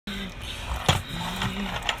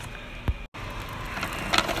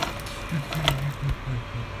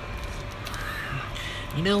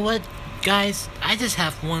You know what, guys? I just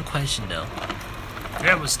have one question though.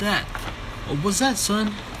 Yeah, what's that? What's that,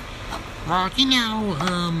 son?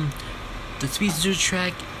 The speedster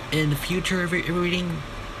track in the future of everything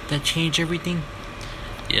that changed everything.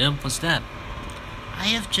 Yeah, what's that? I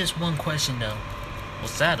have just one question though.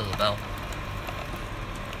 What's that all about?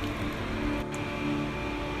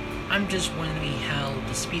 I'm just wondering how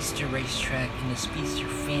the speedster racetrack and the speedster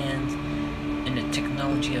fans and the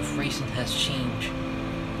technology of racing has changed.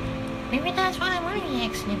 Maybe that's what I'm really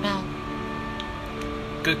asking about.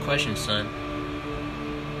 Good question, son.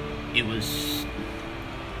 It was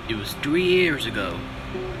 3 years ago.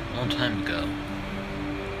 A long time ago.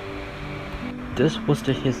 This was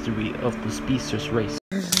the history of the speedsters race.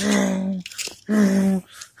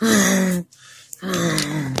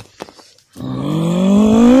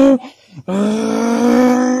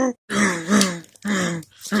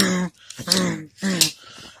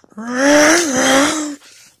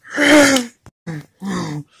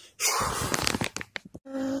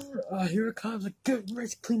 Here it comes, a good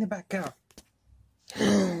race, clean it back out.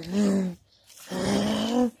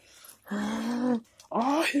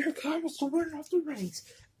 Oh, here comes the winner of the race.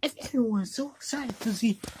 And everyone's so excited to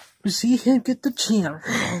see him get the champ.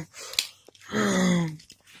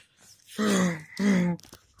 The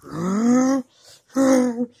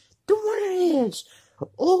winner is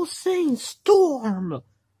All Saints Storm.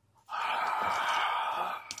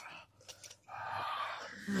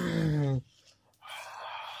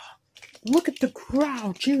 Look at the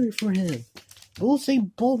crowd cheering for him.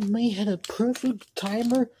 Usain Bolt may have a perfect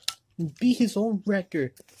timer and beat his own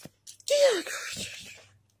record.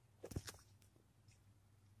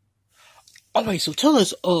 Alright, so tell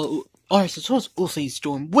us, Usain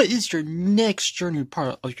Storm, what is your next journey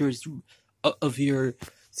part of your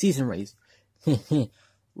season race?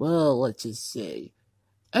 Well, let's just say,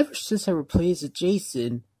 ever since I replaced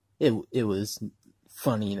Jason, it was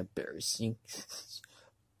funny and embarrassing.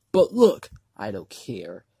 But look, I don't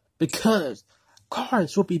care, because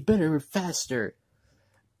cars will be better and faster.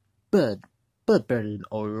 But better than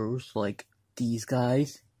others like these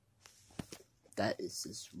guys. That is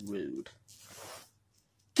just rude.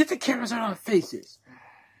 Get the cameras out of our faces!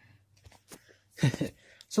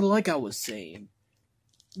 So like I was saying,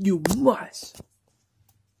 you must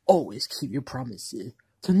always keep your promises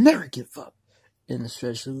to never give up, and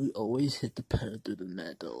especially always hit the pedal to the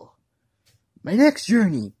metal. My next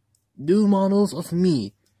journey, new models of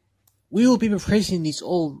me. We will be replacing these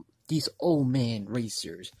old man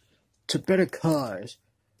racers to better cars.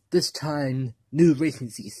 This time, new racing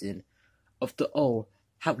season of the old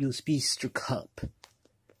Hot Wheels Speedster Cup.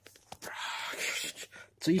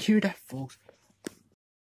 So you hear that, folks?